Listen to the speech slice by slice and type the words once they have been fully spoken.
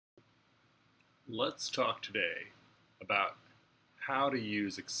Let's talk today about how to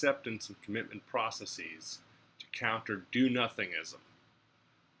use acceptance and commitment processes to counter do-nothing-ism.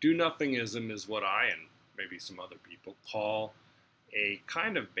 Do-nothing-ism is what I and maybe some other people call a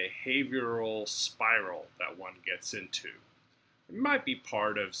kind of behavioral spiral that one gets into. It might be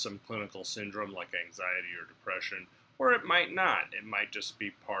part of some clinical syndrome like anxiety or depression, or it might not. It might just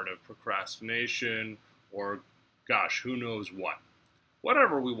be part of procrastination or, gosh, who knows what.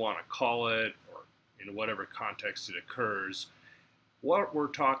 Whatever we want to call it, or in whatever context it occurs, what we're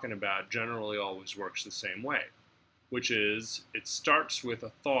talking about generally always works the same way, which is it starts with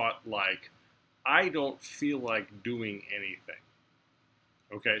a thought like, I don't feel like doing anything.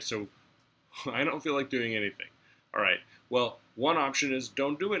 Okay, so I don't feel like doing anything. All right, well, one option is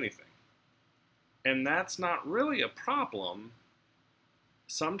don't do anything. And that's not really a problem.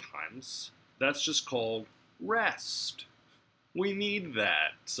 Sometimes that's just called rest. We need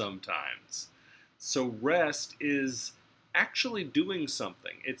that sometimes. So rest is actually doing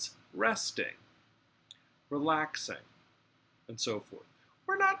something. It's resting, relaxing, and so forth.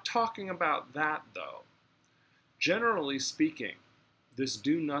 We're not talking about that though. Generally speaking, this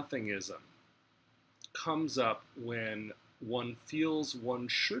do-nothing-ism comes up when one feels one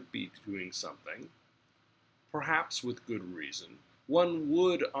should be doing something, perhaps with good reason. One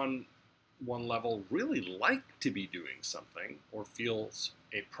would, on one level, really like to be doing something or feels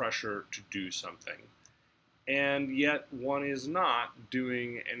a pressure to do something, and yet one is not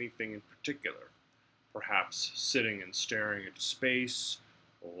doing anything in particular. Perhaps sitting and staring into space,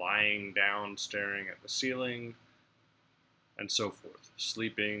 lying down staring at the ceiling, and so forth.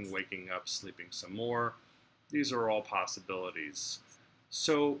 Sleeping, waking up, sleeping some more. These are all possibilities.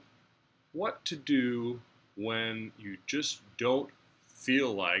 So what to do when you just don't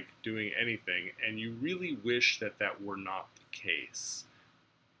feel like doing anything and you really wish that that were not the case?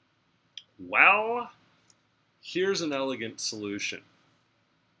 Well, here's an elegant solution.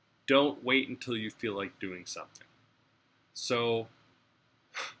 Don't wait until you feel like doing something. So,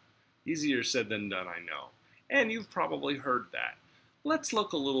 easier said than done, I know. And you've probably heard that. Let's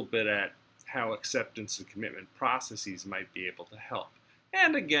look a little bit at how acceptance and commitment processes might be able to help.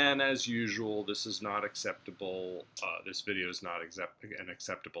 And again, as usual, this is not acceptable. This video is not an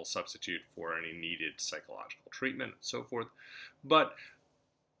acceptable substitute for any needed psychological treatment and so forth. But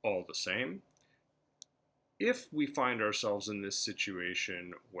all the same, if we find ourselves in this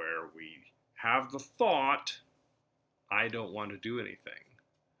situation where we have the thought, I don't want to do anything,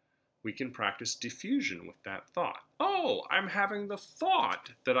 we can practice diffusion with that thought. Oh, I'm having the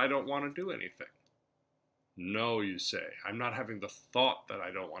thought that I don't want to do anything. No, you say, I'm not having the thought that I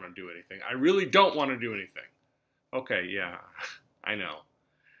don't want to do anything. I really don't want to do anything. Okay, yeah, I know.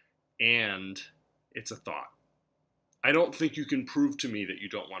 And it's a thought. I don't think you can prove to me that you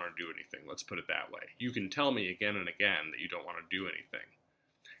don't want to do anything. Let's put it that way. You can tell me again and again that you don't want to do anything.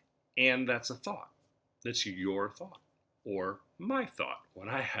 And that's a thought. That's your thought. Or my thought when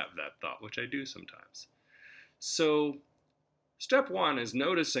I have that thought, which I do sometimes. So step one is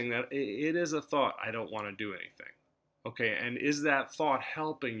noticing that it is a thought, I don't want to do anything. Okay, and is that thought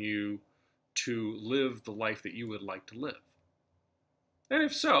helping you to live the life that you would like to live? And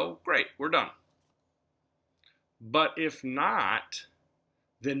if so, great, we're done. But if not,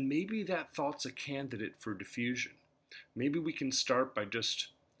 then maybe that thought's a candidate for diffusion. Maybe we can start by just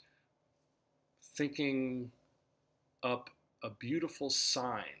thinking up a beautiful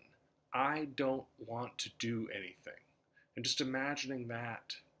sign. I don't want to do anything. And just imagining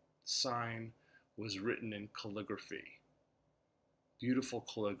that sign was written in calligraphy. Beautiful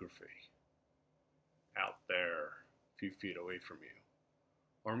calligraphy out there a few feet away from you.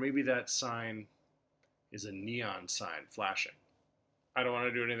 Or maybe that sign is a neon sign flashing. I don't want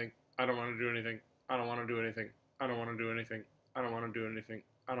to do anything. I don't want to do anything. I don't want to do anything. I don't want to do anything. I don't want to do anything.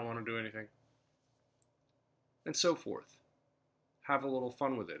 I don't want to do anything. And so forth. Have a little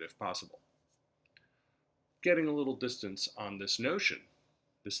fun with it if possible. Getting a little distance on this notion,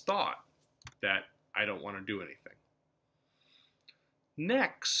 this thought that I don't want to do anything.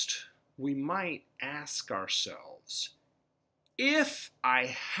 Next, we might ask ourselves, if I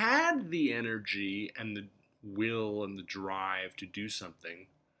had the energy and the will and the drive to do something,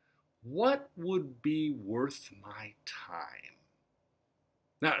 what would be worth my time?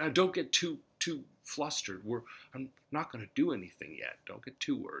 Now don't get too flustered. I'm not going to do anything yet. Don't get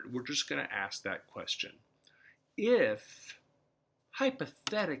too worried. We're just going to ask that question. If,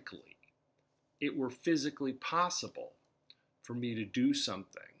 hypothetically, it were physically possible for me to do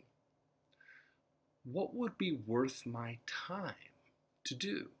something, what would be worth my time to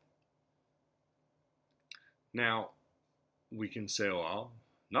do? Now, we can say, well,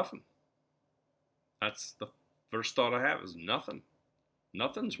 nothing. That's the first thought I have is nothing.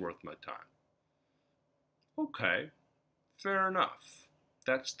 Nothing's worth my time. Okay, fair enough.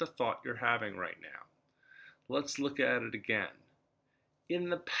 That's the thought you're having right now. Let's look at it again. In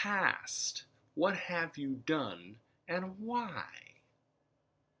the past, what have you done and why?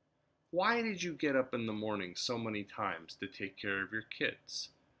 Why did you get up in the morning so many times to take care of your kids?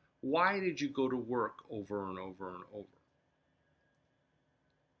 Why did you go to work over and over and over?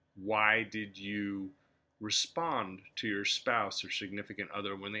 Why did you respond to your spouse or significant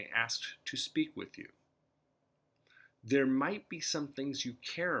other when they asked to speak with you? There might be some things you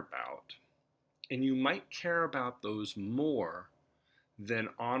care about, and you might care about those more than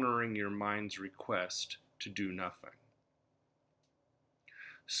honoring your mind's request to do nothing.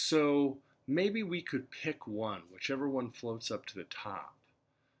 So maybe we could pick one, whichever one floats up to the top.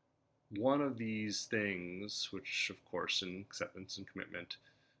 One of these things, which of course in acceptance and commitment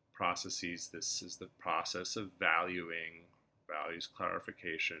processes, this is the process of valuing, values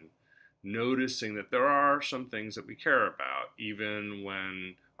clarification, noticing that there are some things that we care about, even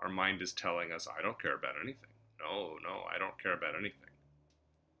when our mind is telling us, I don't care about anything. No, I don't care about anything.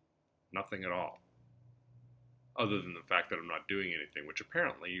 Nothing at all. Other than the fact that I'm not doing anything, which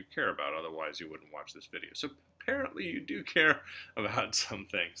apparently you care about, otherwise you wouldn't watch this video. So apparently you do care about some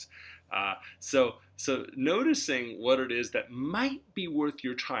things. So noticing what it is that might be worth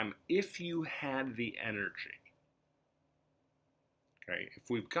your time if you had the energy. Okay, if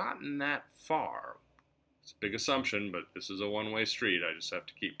we've gotten that far, it's a big assumption, but this is a one-way street. I just have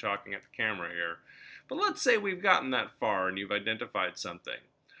to keep talking at the camera here. But let's say we've gotten that far and you've identified something.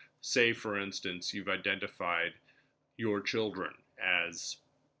 Say, for instance, you've identified your children as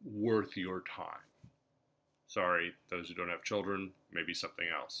worth your time. Sorry, those who don't have children, maybe something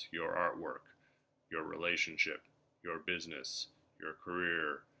else. Your artwork, your relationship, your business, your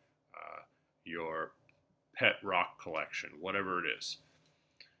career, your pet rock collection, whatever it is.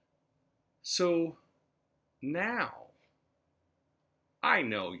 So now, I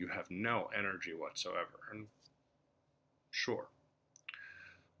know you have no energy whatsoever, and sure.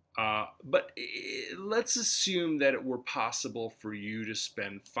 But let's assume that it were possible for you to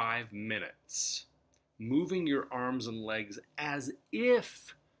spend 5 minutes moving your arms and legs as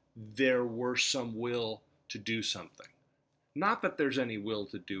if there were some will to do something. Not that there's any will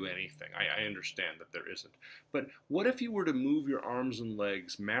to do anything. I understand that there isn't. But what if you were to move your arms and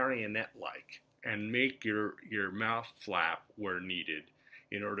legs marionette-like and make your mouth flap where needed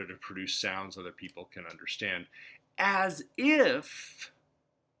in order to produce sounds other people can understand, as if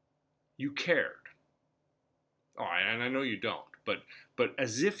you cared? Oh, and I know you don't, but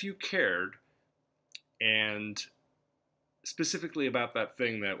as if you cared, and specifically about that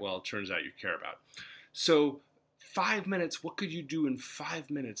thing that, well, it turns out you care about. So 5 minutes, what could you do in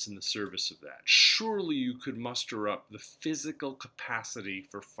 5 minutes in the service of that? Surely you could muster up the physical capacity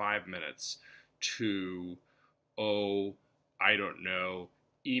for 5 minutes to, I don't know,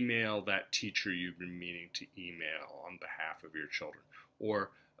 email that teacher you've been meaning to email on behalf of your children. Or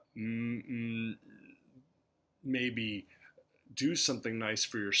maybe do something nice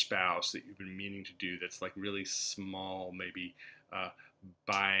for your spouse that you've been meaning to do that's like really small, maybe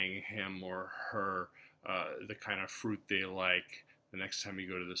buying him or her the kind of fruit they like the next time you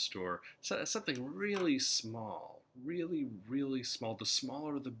go to the store. So something really small, really, really small. The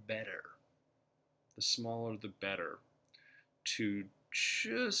smaller the better. The smaller the better. To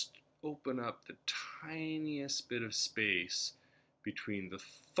just open up the tiniest bit of space between the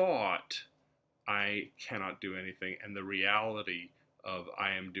thought, I cannot do anything, and the reality of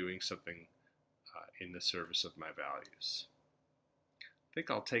I am doing something in the service of my values. I think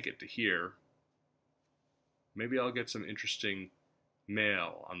I'll take it to here. Maybe I'll get some interesting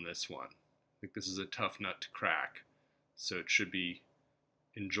mail on this one. I think this is a tough nut to crack, so it should be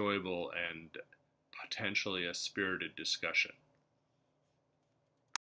enjoyable and potentially a spirited discussion.